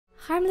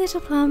Hi my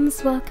little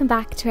plums, welcome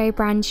back to a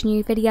brand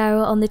new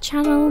video on the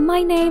channel.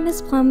 My name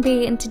is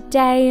Plumbie and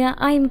today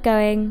I'm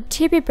going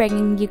to be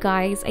bringing you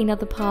guys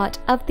another part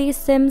of The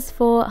Sims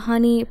 4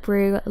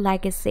 Honeybrew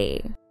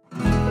Legacy.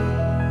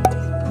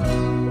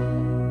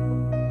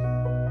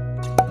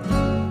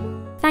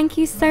 Thank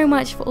you so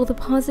much for all the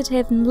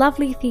positive and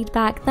lovely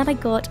feedback that I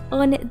got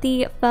on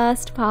the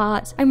first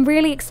part. I'm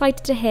really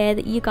excited to hear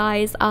that you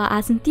guys are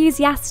as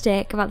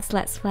enthusiastic about this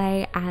Let's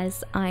Play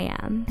as I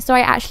am. So I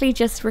actually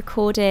just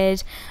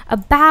recorded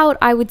about,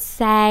 I would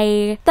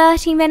say,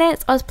 30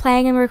 minutes. I was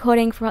playing and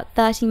recording for about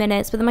 30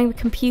 minutes, but then my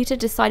computer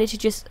decided to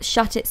just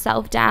shut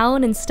itself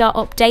down and start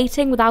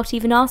updating without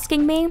even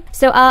asking me.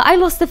 So I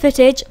lost the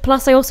footage,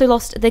 plus I also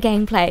lost the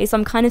gameplay, so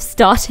I'm kind of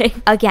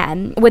starting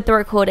again with the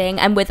recording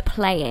and with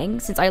playing,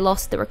 since I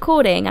lost the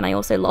recording and I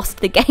also lost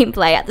the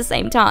gameplay at the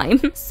same time.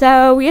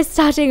 So we are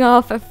starting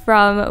off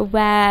from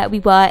where we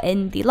were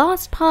in the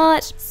last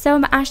part. So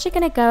I'm actually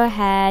going to go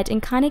ahead and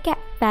kind of get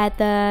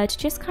feathered,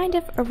 just kind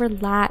of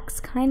relax,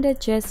 kind of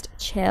just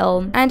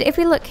chill. And if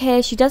we look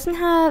here, she doesn't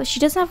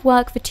have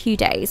work for 2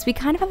 days. We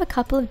kind of have a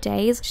couple of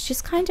days to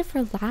just kind of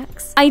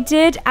relax. I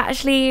did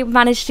actually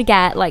manage to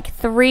get like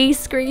 3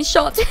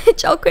 screenshots,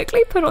 which I'll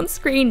quickly put on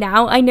screen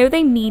now. I know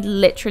they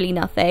mean literally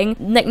nothing,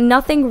 like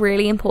nothing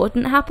really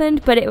important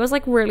happened, but it was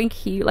like really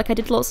cute. Like I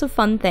did lots of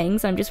fun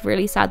things. I'm just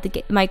really sad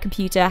that my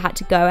computer had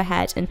to go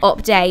ahead and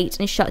update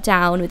and shut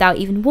down without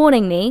even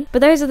warning me. But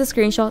those are the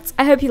screenshots.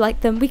 I hope you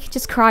like them. We can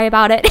just cry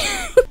about it.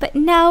 But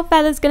now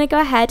Feather's gonna go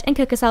ahead and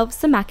cook herself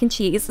some mac and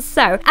cheese.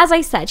 So as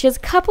I said, she has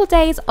a couple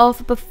days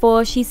off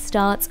before she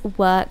starts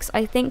work. So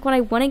I think what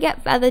I want to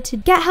get Feather to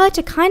get her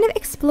to kind of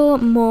explore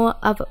more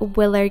of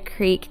Willow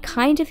Creek,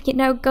 kind of, you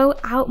know, go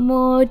out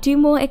more, do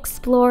more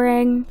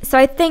exploring. So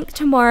I think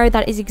tomorrow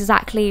that is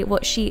exactly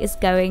what she is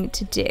going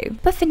to do.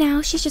 But for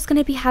now, she's just going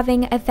to be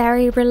having a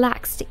very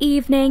relaxed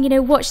evening, you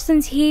know, watch some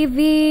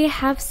TV,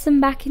 have some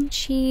mac and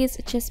cheese,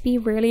 just be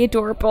really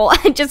adorable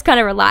and just kind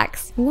of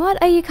relax.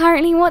 What are you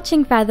currently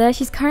watching, Feather?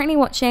 She's currently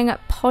watching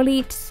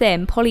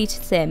Polysim.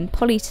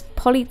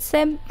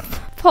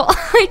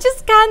 I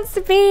just can't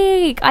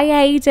speak. I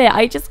hate it.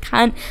 I just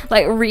can't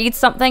like read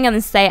something and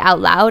then say it out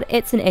loud.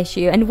 It's an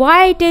issue. And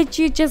why did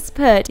you just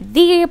put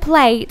the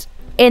plate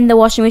in the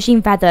washing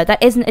machine, Feather?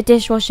 That isn't a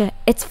dishwasher,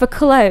 it's for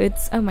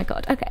clothes. Oh my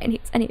god. Okay,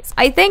 anyways.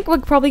 I think we're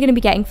probably going to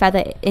be getting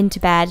Feather into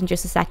bed in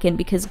just a second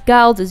because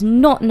girl does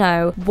not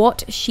know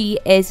what she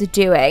is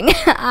doing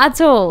at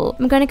all.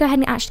 I'm going to go ahead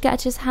and actually get her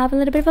to just have a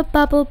little bit of a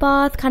bubble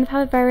bath, kind of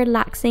have a very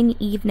relaxing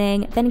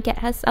evening, then get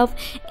herself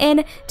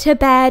into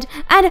bed.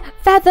 And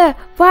Feather,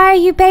 why are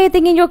you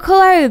bathing in your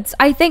clothes?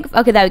 I think,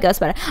 okay, there we go, it's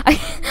better.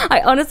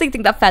 I honestly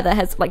think that Feather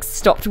has like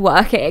stopped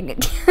working.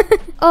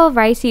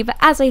 Alrighty, but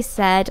as I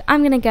said,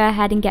 I'm going to go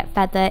ahead and get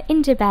Feather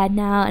into bed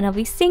now, and I'll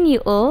be seeing you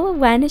all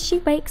when she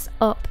wakes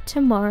up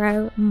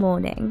tomorrow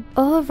morning.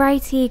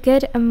 Alrighty,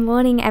 good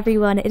morning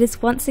everyone. It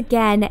is once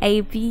again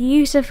a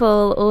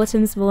beautiful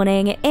autumn's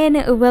morning in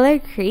Willow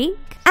Creek.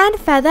 And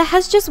Feather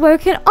has just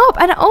woken up,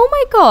 and oh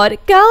my god,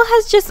 girl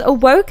has just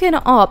woken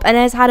up and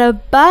has had a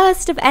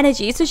burst of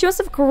energy. So she must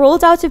have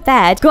crawled out of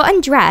bed,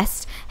 gotten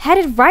dressed,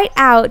 headed right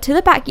out to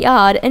the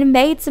backyard and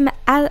made some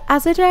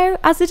azado.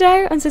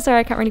 I'm so sorry,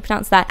 I can't really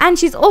pronounce that. And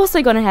she's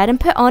also gone ahead and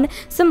put on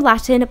some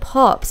Latin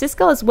pops. This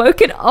girl has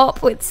woken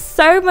up with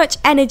so much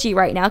energy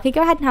right now. Okay,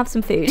 go ahead and have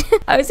some food.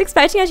 I was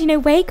expecting her to, you know,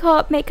 wake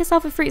up, make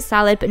herself a fruit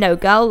salad, but no,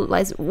 girl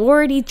is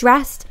already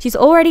dressed. She's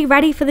already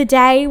ready for the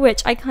day,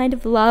 which I kind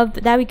of love,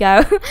 but there we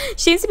go.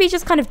 She seems to be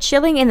just kind of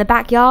chilling in the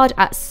backyard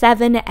at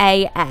 7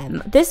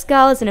 a.m. This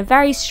girl is in a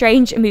very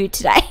strange mood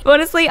today.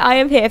 Honestly, I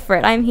am here for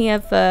it. I'm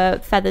here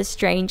for Feather's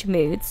strange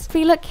moods. If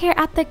we look here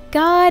at the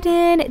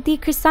garden, the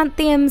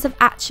chrysanthemums have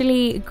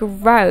actually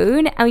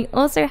grown, and we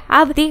also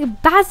have the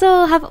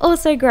basil have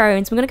also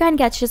grown. So we're gonna go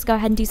ahead and go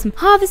ahead and do some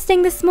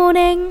harvesting this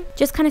morning.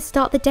 Just kind of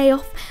start the day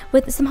off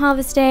with some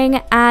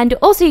harvesting. And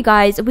also, you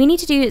guys, we need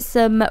to do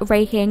some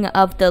raking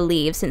of the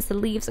leaves, since the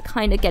leaves are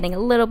kind of getting a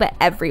little bit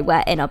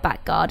everywhere in our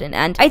back garden.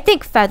 And I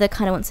think Feather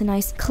kind of wants a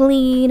nice,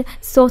 clean,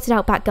 sorted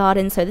out back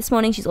garden. So this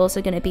morning she's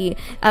also going to be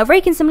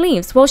raking some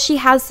leaves while she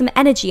has some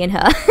energy in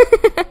her.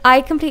 I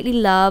completely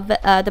love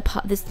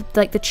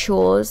the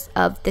chores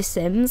of The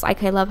Sims.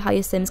 Like I love how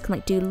your Sims can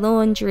like do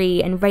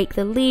laundry and rake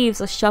the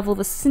leaves or shovel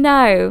the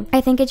snow.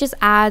 I think it just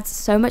adds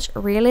so much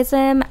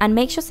realism and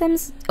makes your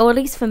Sims, or at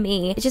least for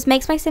me, it just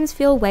makes my Sims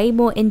feel way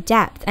more in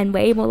depth and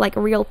way more like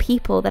real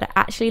people that are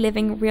actually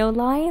living real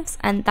lives.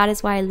 And that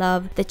is why I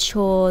love the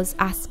chores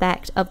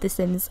aspect of The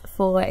Sims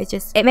 4.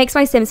 It makes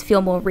my Sims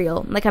feel more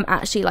real, like I'm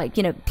actually like,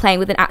 you know, playing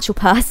with an actual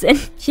person.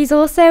 She's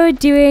also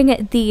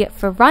doing the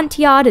front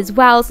yard as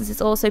well, since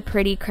it's also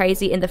pretty crazy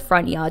crazy in the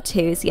front yard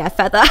too. So yeah,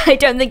 Feather, I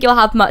don't think you'll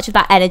have much of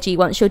that energy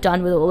once you're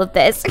done with all of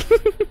this.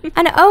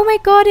 And oh my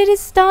god, it has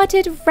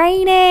started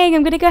raining.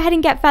 I'm gonna go ahead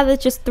and get Feather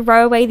to just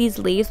throw away these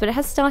leaves, but it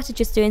has started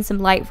just doing some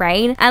light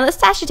rain. And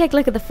let's actually take a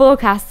look at the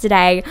forecast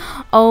today.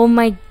 Oh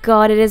my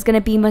god, it is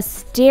gonna be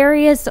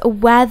mysterious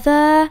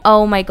weather.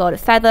 Oh my god,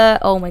 Feather,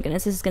 oh my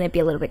goodness, this is gonna be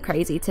a little bit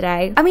crazy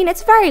today. I mean,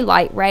 it's very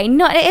light rain.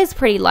 No, it is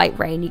pretty light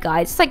rain, you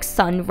guys. It's like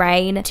sun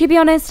rain. To be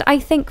honest, I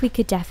think we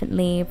could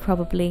definitely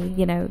probably,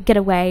 you know, get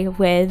away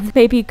with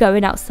maybe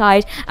going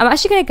outside. I'm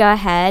actually gonna go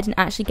ahead and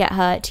actually get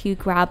her to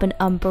grab an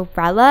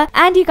umbrella.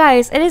 And you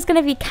guys, it is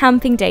gonna be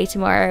camping day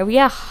tomorrow. We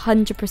are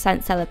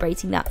 100%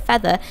 celebrating that.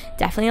 Feather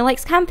definitely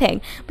likes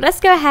camping. But let's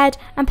go ahead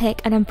and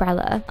pick an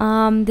umbrella.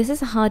 This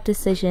is a hard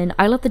decision.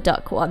 I love the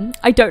duck one.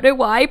 I don't know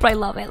why, but I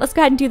love it. Let's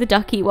go ahead and do the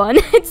ducky one.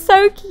 It's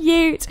so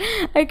cute.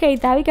 Okay,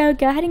 there we go.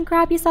 Go ahead and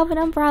grab yourself an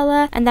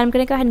umbrella. And then I'm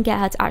gonna go ahead and get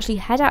her to actually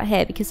head out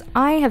here because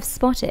I have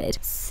spotted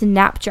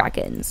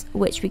snapdragons,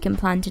 which we can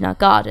plant in our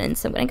garden.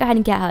 So I'm gonna go ahead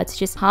and get her to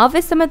just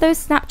harvest some of those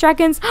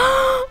snapdragons.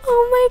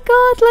 Oh my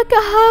god, look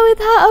at her with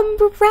her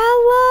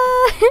umbrella.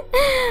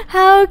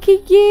 How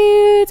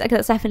cute. Okay,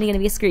 that's definitely gonna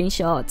be a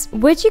screenshot.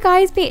 Would you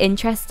guys be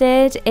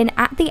interested in,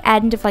 at the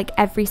end of like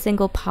every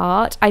single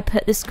part, I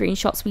put the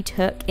screenshots we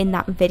took in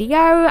that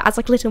video as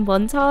like a little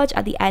montage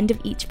at the end of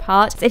each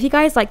part. So if you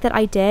guys like that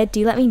idea,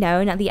 do let me know,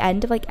 and at the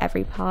end of like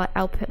every part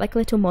I'll put like a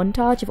little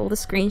montage of all the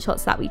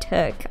screenshots that we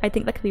took. I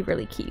think that could be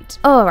really cute.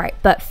 Alright,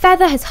 but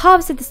Feather has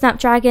harvested the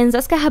snapdragons.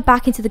 Let's get her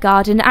back into the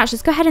garden. Actually,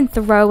 let's go ahead and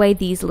throw away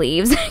these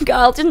leaves.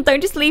 Girl,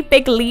 don't just leave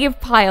big leaf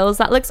piles.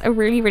 That looks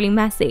really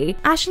messy.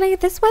 Actually,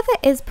 this weather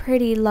is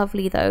pretty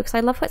lovely though, because I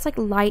love how it's like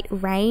light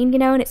rain, you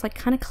know, and it's like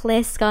kind of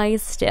clear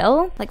skies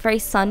still, like very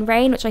sun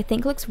rain, which I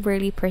think looks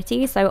really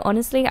pretty. So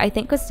honestly, I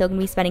think we're still gonna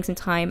be spending some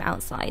time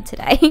outside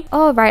today.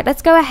 All right,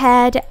 let's go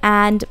ahead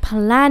and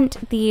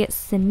plant the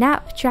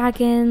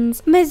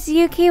snapdragons.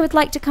 Mizuki would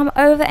like to come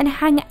over and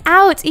hang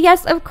out.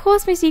 Yes, of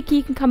course, Mizuki,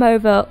 you can come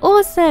over.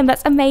 Awesome,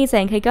 that's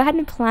amazing. Okay, go ahead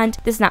and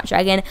plant the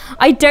snapdragon.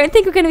 I don't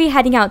think we're going to be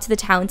heading out to the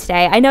town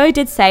today. I know I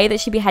did say that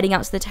she'd be heading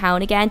out to the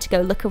town again to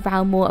go look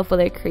around more of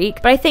Willow Creek,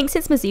 but I think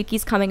since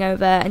Mizuki's coming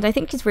over, and I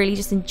think she's really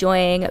just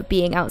enjoying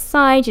being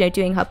outside, you know,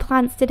 doing her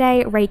plants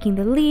today, raking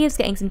the leaves,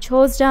 getting some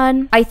chores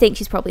done, I think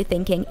she's probably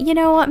thinking, you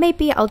know what,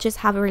 maybe I'll just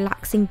have a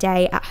relaxing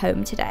day at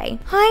home today.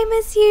 Hi,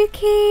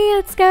 Mizuki.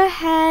 Let's go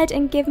ahead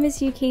and give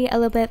Mizuki a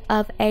little bit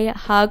of a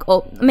hug,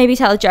 or maybe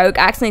tell a joke.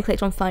 I accidentally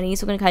clicked on funny,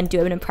 so we're gonna go ahead and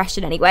do an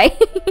impression anyway.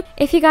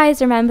 If you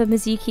guys remember,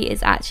 Mizuki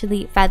is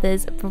actually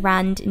Feather's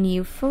brand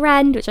new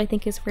friend, which I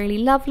think is really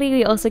lovely.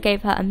 We also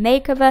gave her a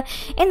makeover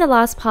in the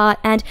last part,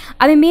 and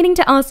I've been meaning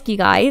to ask you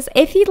guys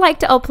if you'd like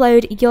to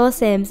upload your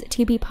Sims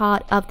to be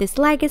part of this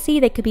legacy.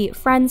 They could be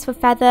friends for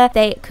Feather,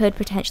 they could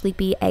potentially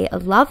be a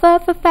lover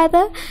for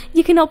Feather.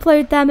 You can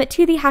upload them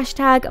to the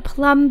hashtag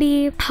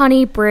Plumbie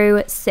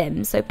Honeybrew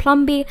Sims. So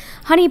Plumbie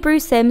Honeybrew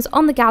Sims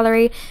on the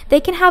gallery. They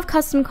can have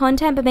custom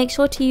content, but make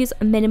sure to use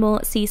minimal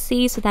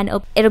CC, so then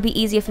it'll be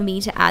easier for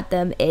me to add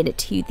them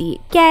into the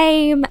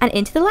game and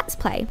into the Let's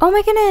Play. Oh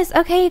my goodness.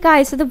 Okay, you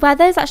guys, so the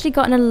weather's actually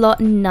gotten a lot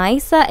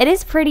nicer. It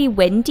is pretty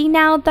windy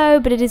now though,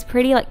 but it is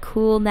pretty like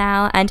cool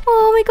now. And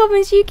oh my god,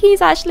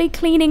 Mizuki's actually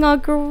cleaning our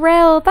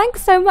grill.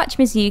 Thanks so much,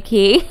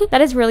 Mizuki.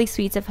 That is really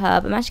sweet of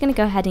her, but I'm actually gonna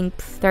go ahead and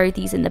throw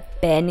these in the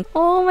bin.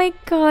 Oh my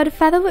god,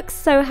 Feather looks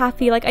so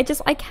happy. Like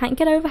I can't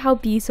get over how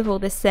beautiful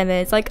this sim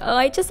is. Like, oh,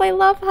 I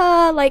love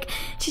her. Like,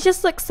 she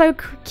just looks so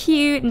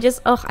cute, and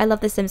just, oh, I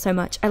love this sim so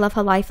much. I love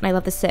her life and I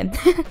love the sim.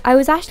 I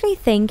was actually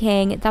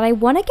thinking that I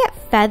want to get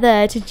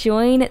Feather to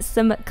join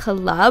some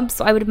clubs.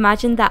 So I would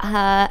imagine that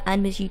her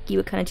and Mizuki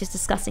were kind of just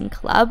discussing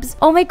clubs.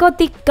 Oh my god,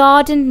 the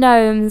garden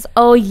gnomes.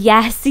 Oh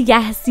yes,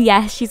 yes,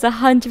 yes. She's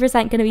 100%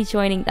 going to be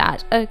joining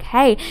that.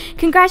 Okay,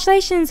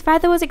 congratulations.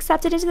 Feather was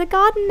accepted into the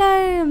garden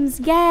gnomes.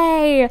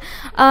 Yay.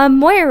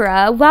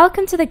 Moira,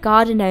 welcome to the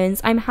garden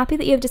gnomes. I'm happy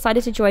that you have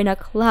decided to join our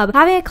club.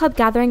 Having a club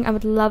gathering, I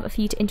would love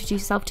for you to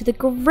introduce yourself to the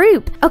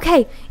group.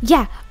 Okay,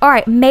 yeah, all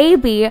right,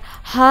 maybe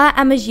her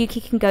and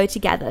Mizuki can go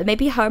together.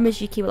 Maybe her and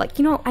Mizuki were like,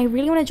 you know, I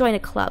really want to join a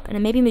club. And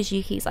then maybe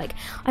Mizuki's like,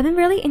 I've been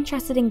really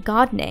interested in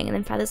gardening. And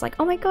then Feather's like,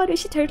 oh my god, we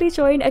should totally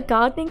join a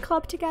gardening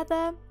club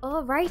together.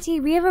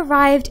 Alrighty, we have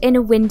arrived in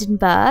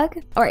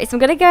Windenburg. Alright, so I'm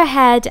gonna go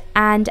ahead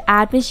and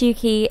add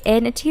Mizuki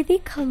into the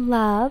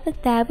club.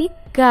 There we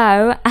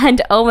go.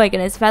 And oh my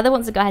goodness, Feather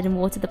wants to go ahead and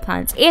water the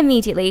plants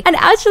immediately. And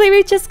actually,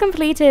 we've just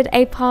completed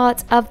a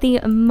part of the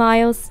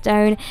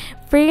milestone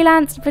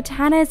freelance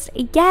botanist.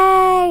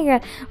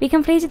 Yay! We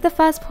completed the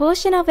first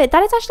portion of it.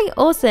 That is actually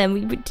awesome.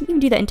 We didn't even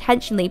do that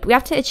intentionally, but we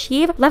have to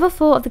achieve level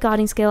 4 of the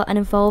gardening skill and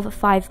evolve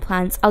 5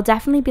 plants. I'll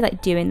definitely be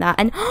like doing that.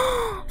 And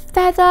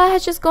Feather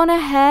has just gone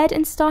ahead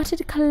and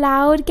started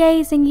cloud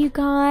gazing, you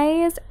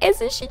guys.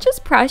 Isn't she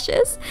just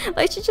precious?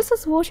 Like, she just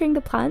was watering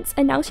the plants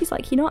and now she's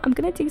like, you know what, I'm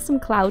gonna do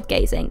some cloud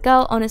gazing.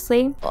 Girl,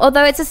 honestly,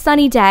 although it's a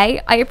sunny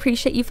day, I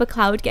appreciate you for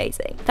cloud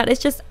gazing. That is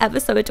just ever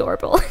so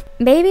adorable.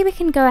 Maybe we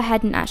can go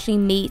ahead and actually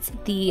meet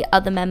the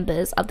other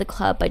members of the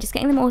club by just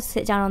getting them all to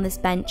sit down on this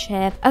bench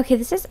here. Okay,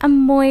 this is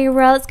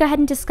Moira. Let's go ahead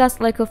and discuss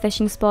local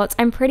fishing spots.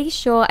 I'm pretty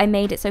sure I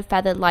made it so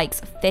Feather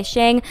likes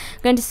fishing.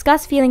 I'm going to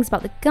discuss feelings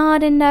about the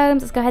garden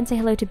gnomes. Let's go ahead and say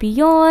hello to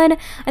Bjorn.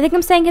 I think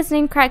I'm saying his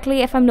name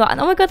correctly. If I'm not,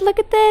 and oh my god, look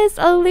at this,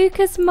 a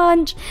Lucas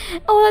Munch.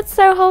 Oh, that's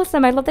so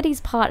wholesome. I love that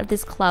he's part of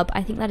this club.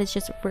 I think that is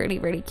just really,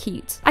 really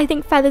cute. I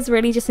think Feather's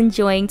really just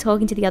enjoying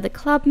talking to the other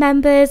club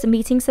members,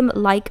 meeting some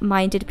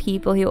like-minded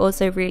people who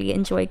also really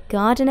enjoy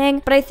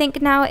gardening. But I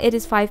think now it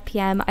is 5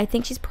 p.m. I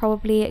think she's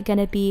probably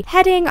gonna be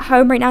heading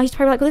home right now. She's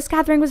probably like, well, this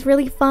gathering was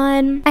really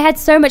fun. I had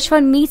so much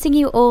fun meeting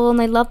you all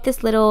and I love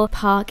this little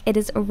park. It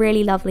is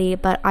really lovely,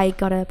 but I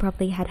gotta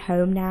probably head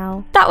home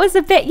now. That was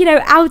a bit, you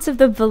know, out of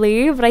the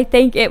blue, but I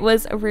think it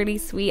was really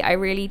sweet. I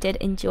really did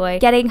enjoy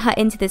getting her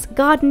into this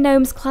garden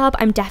gnomes club.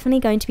 I'm definitely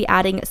going to be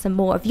adding some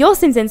more of your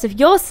sims in. So if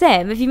your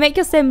sim, if you make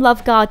your sim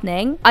love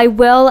gardening, I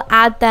will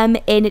add them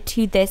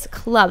into this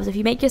club. So if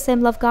you make your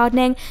sim love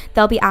gardening,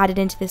 they'll be added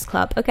into this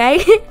club, okay?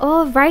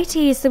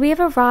 Alrighty, so we have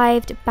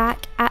arrived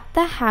back at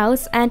the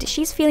house and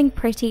she's feeling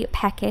pretty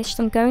peckish,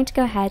 so I'm going to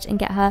go ahead and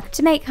get her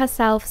to make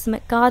herself some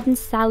garden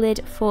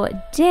salad for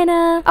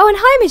dinner. Oh, and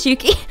hi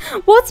Mizuki.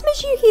 What's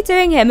Mizuki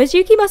doing here?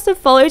 Mizuki must have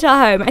followed her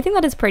home. I think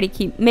that is pretty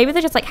cute. Maybe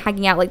they're just like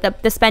hanging out, like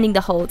they're spending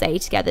the whole day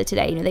together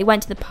today. You know, they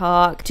went to the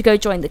park to go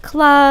join the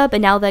club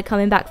and now they're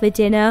coming back for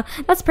dinner.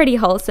 That's pretty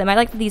wholesome. I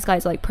like that these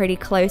guys are like pretty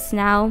close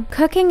now.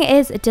 Cooking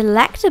is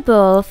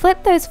delectable.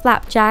 Flip those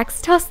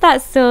flapjacks, toss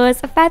that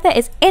sauce. Feather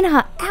is in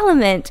her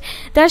element.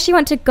 Does she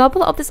want to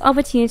gobble up this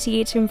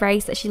opportunity to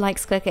embrace that she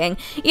likes cooking?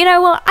 You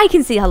know what? I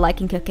can see her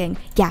liking cooking.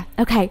 Yeah,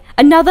 okay.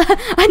 Another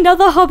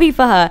hobby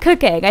for her.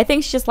 Cooking. I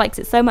think she just likes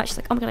it so much. She's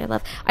like, oh my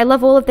god, I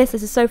love all of this.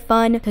 This is so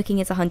fun. Cooking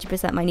is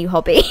 100% my new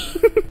hobby.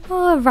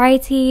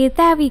 Alrighty,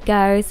 there we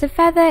go. So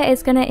Feather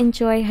is gonna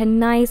enjoy her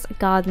nice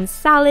garden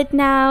salad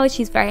now.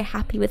 She's very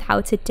happy with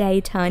how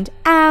today turned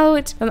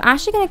out. I'm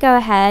actually gonna go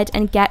ahead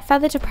and get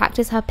Feather to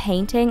practice her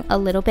painting a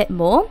little bit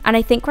more. And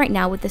I think right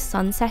now with the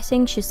sun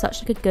setting, she's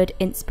such like a good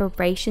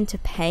inspiration to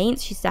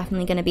paint. She's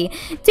definitely gonna be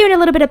doing a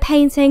little bit of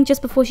painting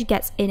just before she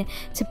gets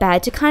into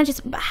bed to kind of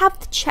just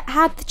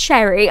have the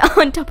cherry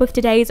on top of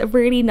today's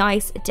really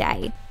nice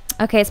day.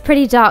 Okay, it's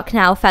pretty dark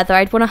now, Feather.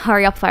 I'd want to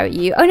hurry up if I were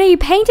you. Oh no, you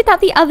painted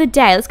that the other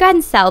day. Let's go ahead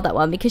and sell that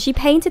one because she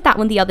painted that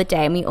one the other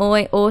day and we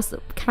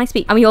also, can I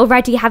speak? And we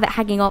already have it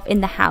hanging off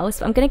in the house.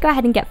 But I'm going to go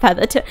ahead and get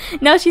Feather to,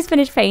 now she's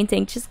finished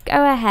painting, just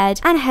go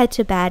ahead and head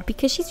to bed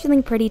because she's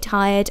feeling pretty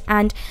tired.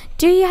 And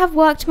do you have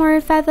work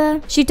tomorrow,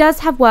 Feather? She does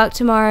have work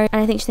tomorrow.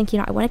 And I think she's thinking,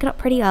 you know, I want to get up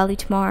pretty early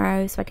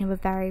tomorrow so I can have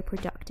a very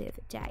productive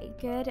day.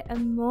 Good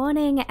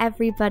morning,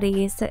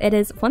 everybody. So it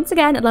is once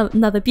again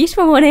another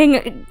beautiful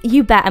morning.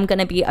 You bet I'm going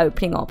to be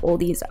opening up all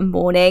these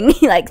morning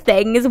like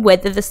things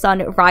with the sun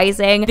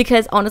rising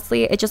because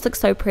honestly it just looks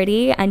so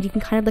pretty and you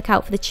can kind of look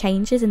out for the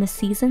changes in the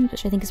season,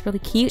 which I think is really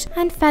cute.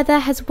 And Feather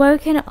has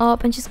woken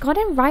up and she's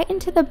gotten right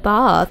into the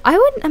bath. I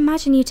wouldn't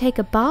imagine you take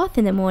a bath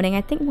in the morning.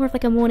 I think more of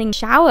like a morning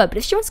shower, but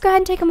if she wants to go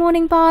ahead and take a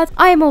morning bath,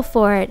 I am all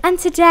for it. And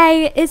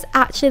today is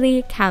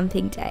actually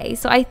camping day,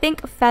 so I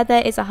think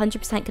Feather is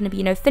 100% going to be,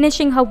 you know,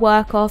 finishing her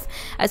work off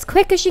as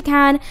quick as she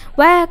can.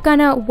 We're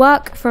gonna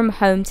work from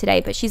home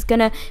today, but she's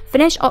gonna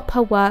finish up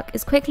her work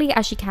as quickly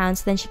as she can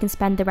so then she can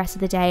spend the rest of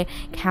the day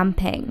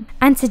camping.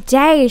 And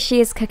today she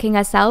is cooking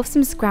herself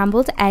some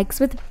scrambled eggs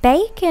with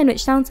bacon,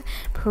 which sounds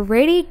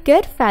pretty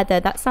good, Feather.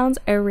 That sounds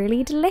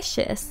really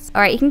delicious.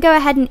 All right, you can go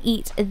ahead and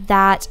eat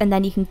that and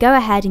then you can go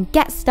ahead and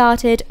get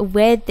started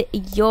with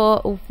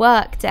your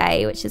work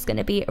day, which is going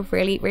to be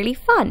really, really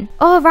fun.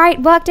 All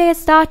right, work day has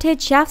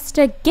started. She has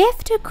to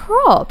gift a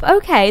crop.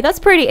 Okay, that's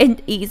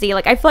pretty easy.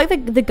 Like I feel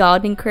like the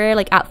gardening career,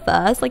 like at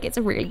first, like it's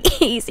really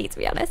easy to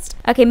be honest.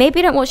 Okay,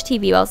 maybe don't watch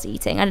TV whilst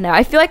eating. I don't know.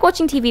 I feel like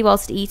watching TV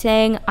whilst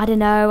eating, I don't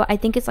know. I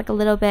think it's like a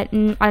little bit,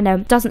 I don't know,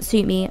 doesn't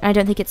suit me. And I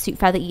don't think it suits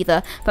Feather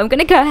either. But I'm going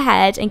to go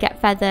ahead and get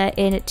Feather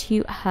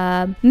into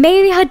her,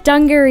 maybe her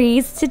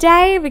dungarees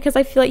today because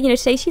I feel like, you know,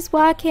 today she's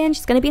working.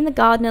 She's going to be in the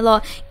garden a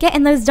lot. Get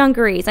in those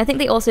dungarees. I think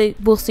they also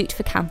will suit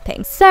for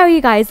camping. So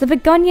you guys, the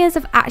begonias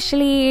have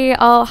actually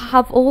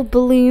have all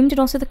bloomed and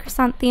also the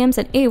chrysanthemums.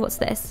 And ew, what's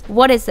this?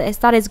 What is this?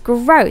 That is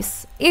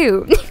gross.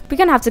 Ew. We're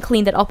going to have to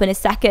clean that up in a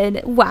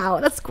second. Wow,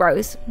 that's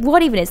gross.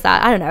 What even is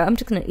that? I don't know. I'm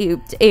just going to,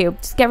 ew,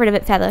 just get rid of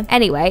it, Feather.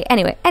 Anyway,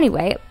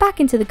 back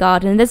into the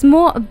garden. There's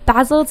more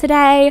basil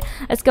today.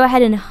 Let's go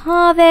ahead and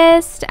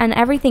harvest, and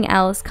everything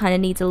else kind of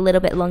needs a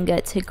little bit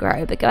longer to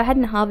grow, but go ahead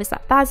and harvest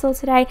that basil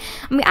today.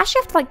 And we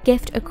actually have to like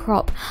gift a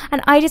crop,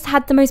 and I just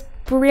had the most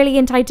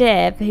brilliant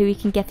idea for who we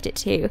can gift it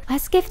to.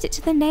 Let's gift it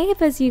to the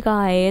neighbors, you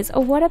guys.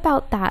 Or what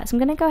about that? So I'm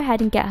going to go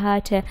ahead and get her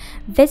to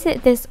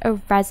visit this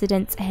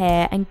residence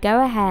here and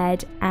go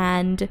ahead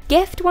and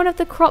gift one of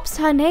the crops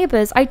to her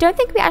neighbors. I don't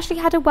think we actually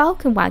had a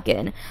welcome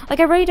wagon. Like,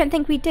 I really don't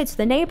think we did. So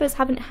the neighbors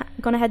haven't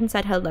gone ahead and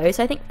said hello.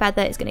 So I think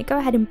Feather is going to go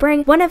ahead and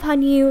bring one of her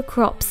new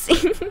crops.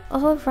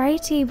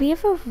 Alrighty, we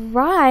have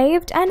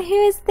arrived. And who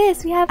is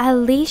this? We have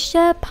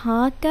Alicia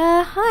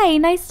Parker. Hi,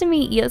 nice to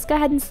meet you. Let's go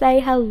ahead and say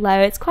hello.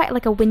 It's quite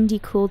like a windy,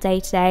 cool day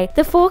today.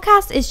 The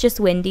forecast is just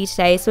windy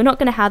today, so we're not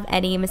going to have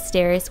any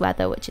mysterious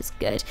weather, which is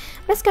good.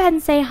 Let's go ahead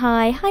and say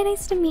hi. Hi,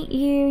 nice to meet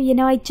you. You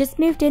know, I just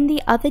moved in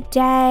the other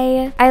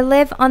day. I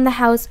live on the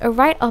house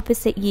right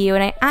opposite you,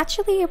 and I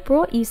actually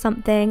brought you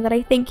something that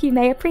I think you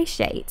may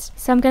appreciate.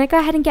 So I'm going to go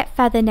ahead and get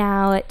Feather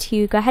now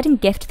to go ahead and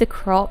gift the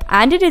crop,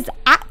 and it is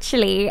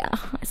actually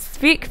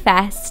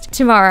Spookfest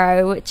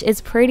tomorrow, which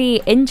is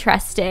pretty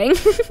interesting.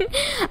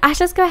 I should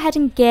just go ahead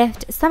and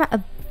gift some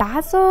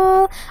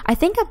basil. I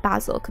think a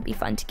basil could be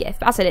fun to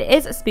gift. But as I said, it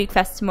is a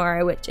Spookfest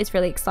tomorrow, which is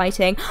really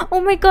exciting. Oh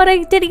my god,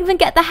 I didn't even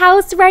get the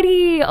house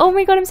ready. Oh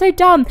my god, I'm so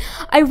dumb.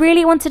 I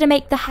really wanted to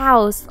make the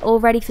house all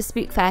ready for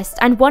Spookfest,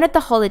 and one of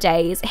the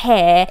holidays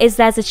here is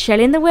there's a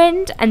chill in the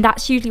wind, and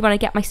that's usually when I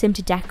get my sim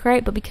to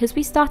decorate, but because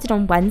we started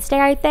on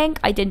Wednesday, I think,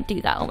 I didn't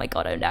do that. Oh my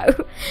god, oh no.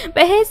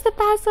 But here's the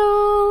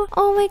basil.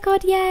 Oh my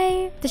god,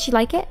 yay. Does she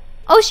like it?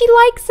 Oh, she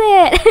likes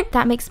it.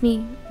 That makes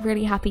me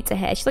really happy to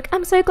hear. She's like,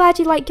 I'm so glad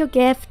you like your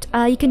gift.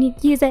 You can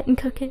use it and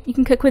cook it. You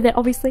can cook with it,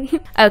 obviously.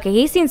 Okay,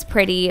 he seems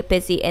pretty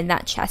busy in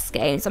that chess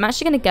game. So I'm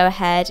actually going to go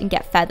ahead and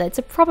get Feather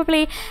to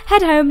probably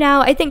head home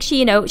now. I think she,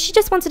 you know, she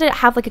just wanted to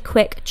have like a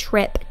quick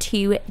trip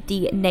to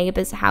the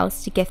neighbor's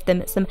house to gift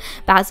them some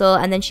basil.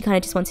 And then she kind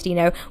of just wanted to, you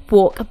know,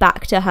 walk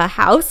back to her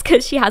house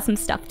because she has some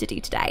stuff to do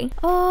today.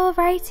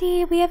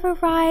 Alrighty, we have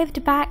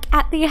arrived back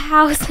at the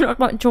house. I'm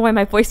not sure why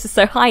my voice is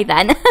so high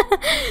then.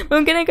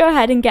 I'm gonna go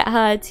ahead and get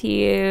her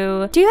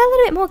to do a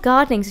little bit more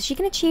gardening so she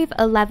can achieve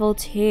a level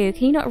 2.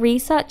 Can you not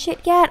research it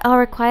yet? Oh,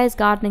 requires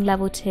gardening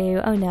level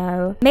 2. Oh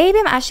no. Maybe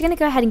I'm actually gonna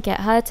go ahead and get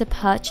her to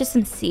purchase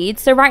some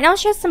seeds. So right now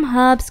she has some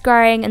herbs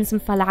growing and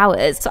some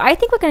flowers. So I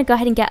think we're gonna go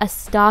ahead and get a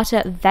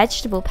starter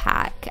vegetable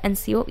pack and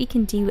see what we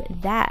can do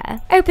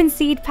there. Open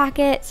seed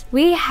packet.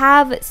 We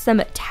have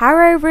some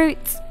taro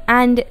roots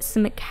and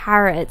some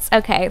carrots.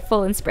 Okay,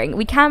 fall and spring.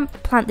 We can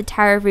plant the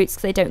taro roots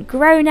because they don't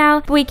grow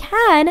now, but we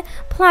can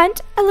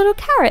plant a little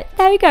carrot.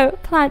 There we go.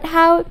 Plant.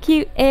 How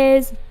cute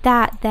is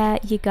that? There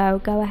you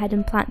go. Go ahead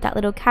and plant that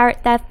little carrot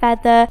there,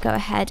 Feather. Go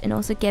ahead and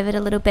also give it a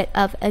little bit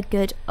of a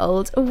good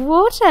old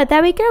water.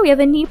 There we go. We have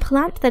a new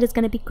plant that is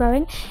going to be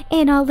growing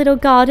in our little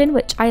garden,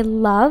 which I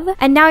love.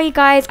 And now, you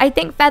guys, I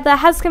think Feather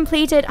has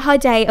completed her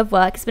day of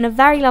work. It's been a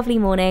very lovely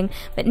morning,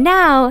 but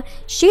now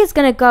she is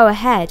going to go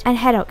ahead and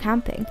head out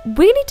camping.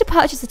 We need to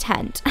purchase a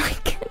tent.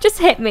 Just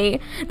hit me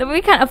that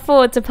we can't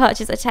afford to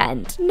purchase a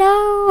tent.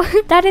 No,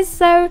 that is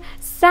so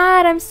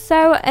sad. I'm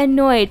so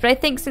annoyed, but I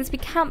think since we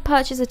can't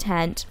purchase a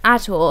tent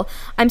at all,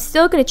 I'm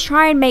still going to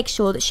try and make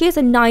sure that she has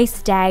a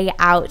nice day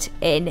out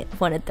in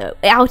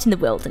the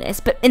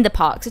wilderness, but in the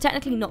park, so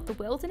technically not the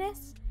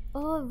wilderness.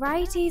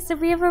 Alrighty, so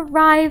we have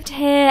arrived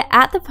here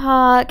at the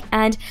park,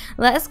 and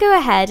let's go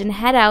ahead and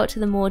head out to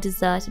the more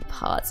deserted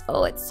parts.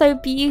 Oh, it's so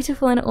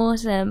beautiful in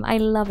autumn. I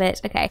love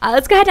it. Okay,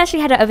 let's go ahead and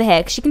actually head over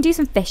here because she can do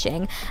some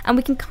fishing, and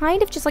we can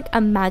kind of just like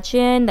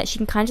imagine that she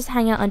can kind of just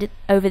hang out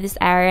over this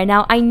area.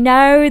 Now, I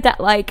know that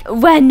like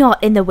we're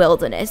not in the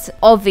wilderness,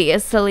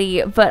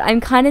 obviously, but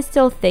I'm kind of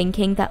still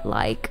thinking that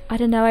like, I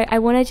don't know, I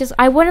want to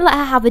let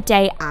her have a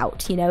day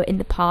out, you know, in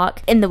the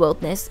park, in the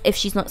wilderness, if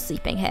she's not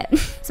sleeping here.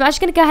 So I'm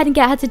actually going to go ahead and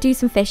get her to do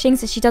some fishing.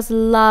 So she does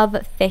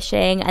love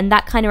fishing, and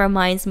that kind of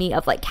reminds me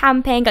of like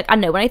camping. Like, I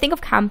don't know, when I think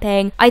of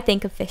camping, I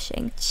think of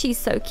fishing. She's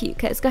so cute.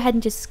 Okay, let's go ahead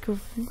and just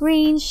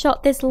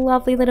screenshot this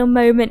lovely little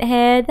moment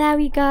here. There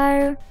we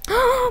go.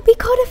 Oh, we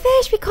caught a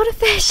fish. We caught a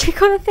fish. We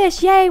caught a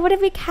fish. Yay, what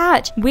did we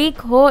catch? We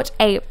caught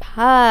a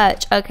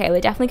perch. Okay,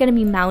 we're definitely going to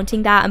be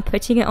mounting that and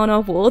putting it on our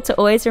wall to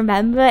always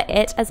remember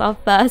it as our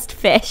first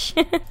fish.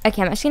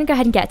 Okay, I'm actually going to go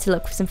ahead and get to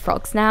look for some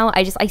frogs now.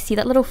 I see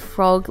that little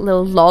frog,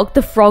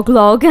 the frog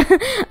log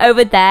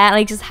over there, and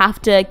I just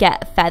have to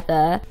get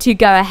Feather to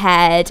go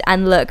ahead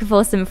and look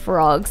for some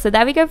frogs. So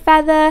there we go,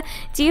 Feather.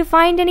 Do you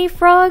find any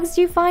frogs?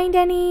 Do you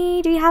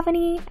have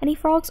any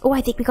frogs? Oh,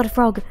 I think we got a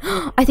frog.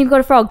 I think we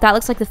got a frog. That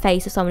looks like the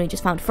face of someone who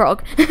just found a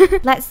frog.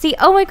 Let's see.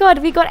 Oh my god,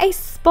 we got a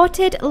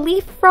spotted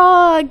leaf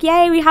frog.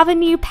 Yay, we have a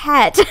new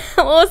pet.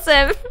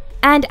 Awesome.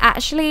 And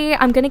actually,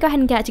 I'm going to go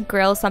ahead and get to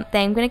grill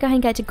something. I'm going to go ahead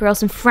and get to grill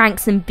some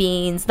franks and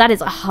beans. That is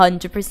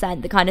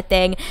 100% the kind of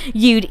thing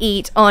you'd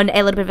eat on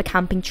a little bit of a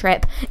camping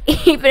trip,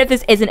 even if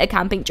this isn't a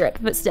camping trip.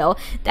 But still,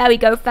 there we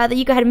go, Feather.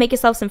 You go ahead and make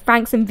yourself some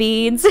franks and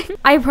beans.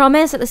 I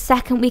promise that the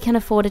second we can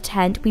afford a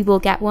tent, we will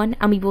get one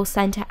and we will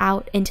send her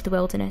out into the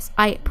wilderness.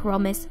 I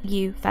promise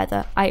you,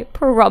 Feather. I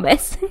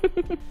promise.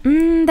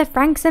 The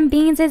franks and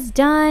beans is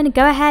done.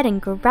 Go ahead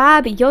and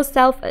grab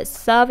yourself a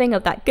serving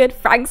of that good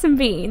franks and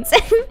beans.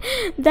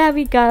 There There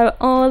we go.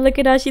 Oh, look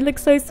at her. She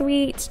looks so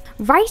sweet.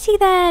 Righty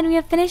then. We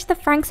have finished the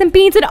Franks and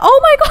beans. And oh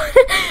my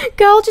god.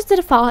 Girl just did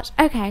a fart.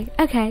 Okay.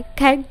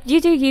 You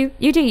do you.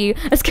 You do you.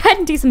 Let's go ahead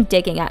and do some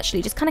digging,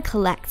 actually. Just kind of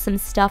collect some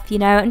stuff, you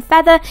know. And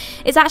Feather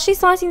is actually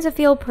starting to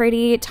feel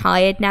pretty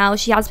tired now.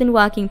 She has been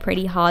working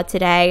pretty hard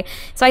today.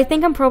 So I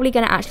think I'm probably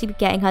going to actually be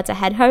getting her to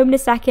head home in a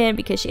second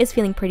because she is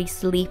feeling pretty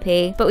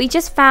sleepy. But we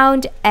just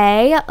found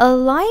a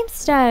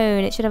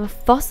limestone. It should have a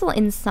fossil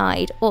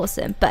inside.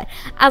 Awesome. But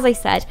as I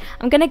said,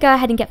 I'm going to go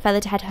ahead and get Feather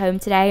to head home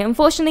today.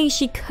 Unfortunately,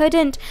 she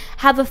couldn't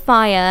have a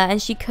fire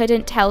and she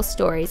couldn't tell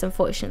stories,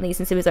 unfortunately,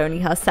 since it was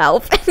only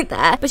herself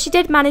there. But she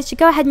did manage to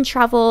go ahead and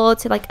travel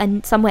to like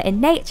somewhere in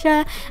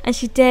nature, and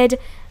she did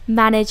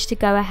manage to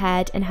go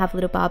ahead and have a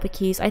little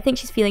barbecue. So I think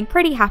she's feeling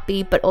pretty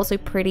happy but also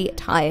pretty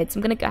tired. So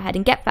I'm gonna go ahead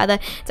and get Feather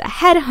to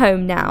head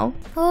home now.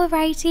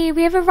 Alrighty,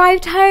 we have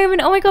arrived home, and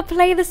oh my god,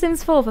 play The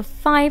Sims 4 for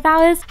 5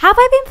 hours. Have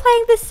I been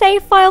playing this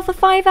save file for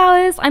 5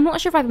 hours? I'm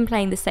not sure if I've been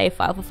playing the save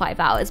file for 5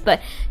 hours,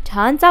 but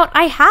turns out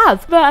I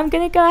have. But I'm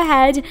gonna go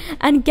ahead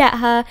and get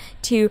her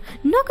to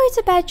not go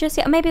to bed just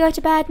yet, or maybe go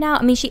to bed now.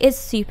 I mean, she is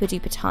super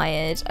duper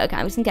tired. Okay,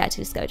 I'm just gonna get her to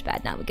just go to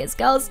bed now because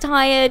girl's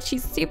tired.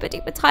 She's super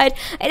duper tired.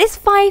 It is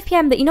 5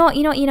 p.m. but you know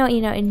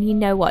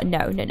what?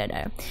 No.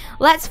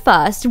 Let's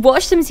first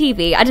watch some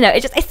TV. I don't know.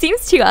 It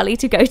seems too early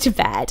to go to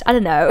bed. I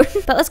don't know.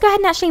 But let's go ahead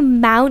and actually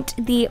mount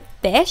the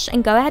fish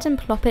and go ahead and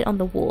plop it on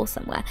the wall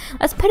somewhere.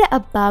 Let's put it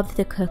above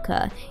the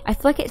cooker. I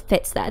feel like it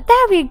fits there.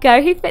 There we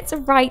go. He fits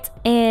right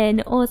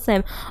in.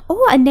 Awesome.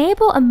 Oh,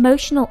 enable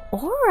emotional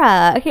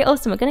aura. Okay,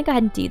 awesome. We're gonna go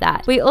ahead and do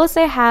that. We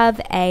also have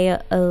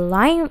a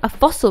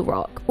fossil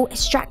rock. Oh,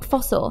 extract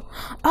fossil.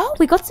 Oh,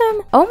 we got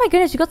some. Oh my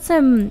goodness, we got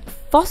some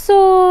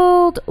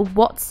fossiled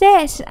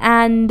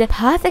and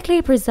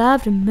perfectly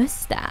preserved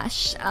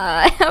mustache.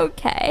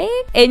 Okay,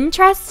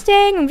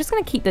 interesting. I'm just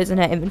gonna keep those in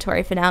our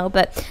inventory for now,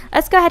 but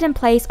let's go ahead and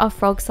place our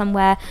frog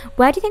somewhere.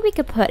 Where do you think we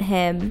could put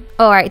him?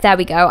 All right, there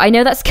we go. I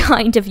know that's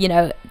kind of, you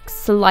know,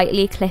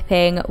 slightly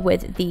clipping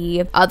with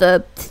the other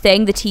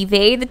thing, the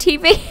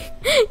TV.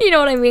 You know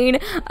what I mean?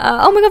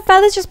 Oh my god,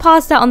 Feather's just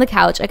passed out on the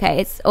couch.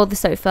 Okay, or the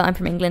sofa. I'm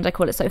from England, I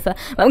call it sofa.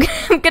 But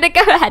I'm gonna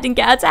go ahead and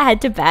get her to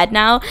head to bed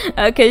now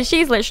because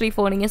she's literally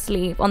falling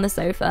asleep on the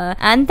sofa.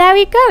 And there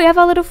we go, we have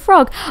our little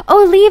frog.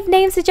 Oh, leave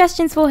name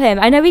suggestions for him.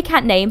 I know we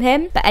can't name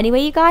him, but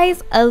anyway, you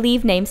guys,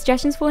 leave name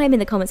suggestions for him in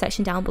the comment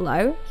section down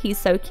below. He's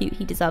so cute,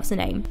 he deserves a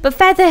name. But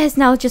Feather has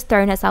now just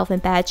thrown herself in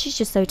bed. She's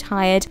just so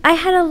tired. I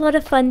had a lot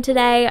of fun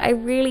today. I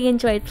really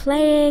enjoyed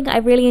playing. I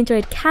really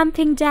enjoyed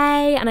camping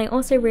day, and I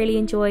also really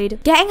enjoyed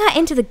getting her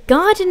into the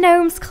Garden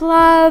Gnomes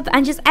Club,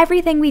 and just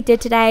everything we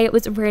did today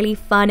was really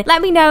fun.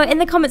 Let me know in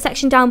the comment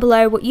section down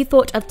below what you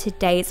thought of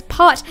today's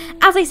part.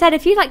 As I said,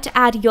 if you'd like to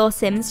add your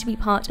Sims to be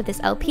part of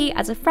this LP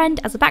as a friend,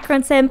 as a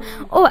background Sim,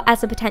 or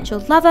as a potential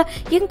lover,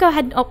 you can go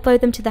ahead and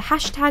upload them to the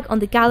hashtag on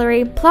the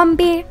gallery,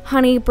 Plumbie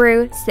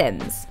Honeybrew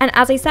Sims. And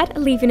as I said,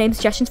 leave your name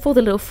suggestions for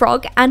the little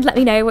frog, and let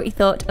me know what you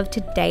thought of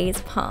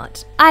today's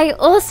part. I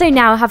also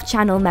now have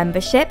channel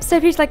membership, so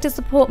if you'd like to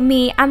support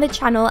me and the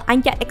channel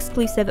and get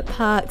exclusive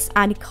perks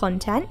and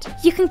content,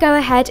 you can go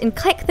ahead and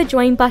click the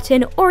join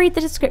button or read the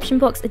description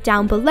box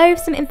down below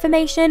for some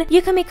information.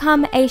 You can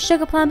become a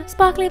sugar plum,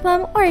 sparkly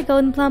plum, or a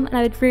golden plum, and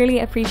I would really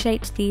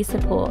appreciate the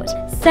support.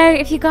 So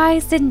if you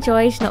guys did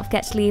enjoy, do not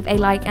forget to leave a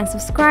like and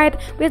subscribe.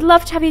 We'd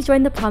love to have you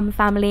join the Plum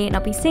family, and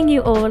I'll be seeing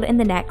you all in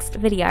the next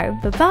video.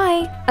 Bye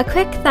bye! A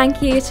quick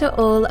thank you to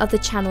all of the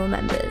channel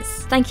members.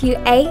 Thank you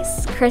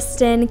Ace,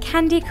 Kristen,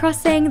 Candy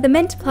Crossing, The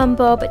Mint Plum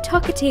Bob,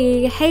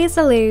 Tokati,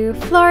 Hazeloo,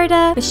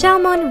 Florida, Michelle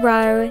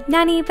Monroe,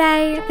 Nanny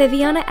Bay,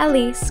 Viviana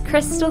Elise,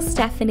 Crystal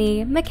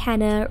Stephanie,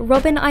 McKenna,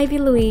 Robin Ivy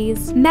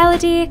Louise,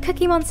 Melody,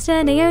 Cookie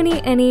Monster,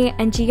 Naomi Innie,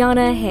 and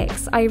Gianna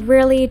Hicks. I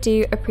really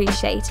do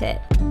appreciate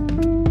it.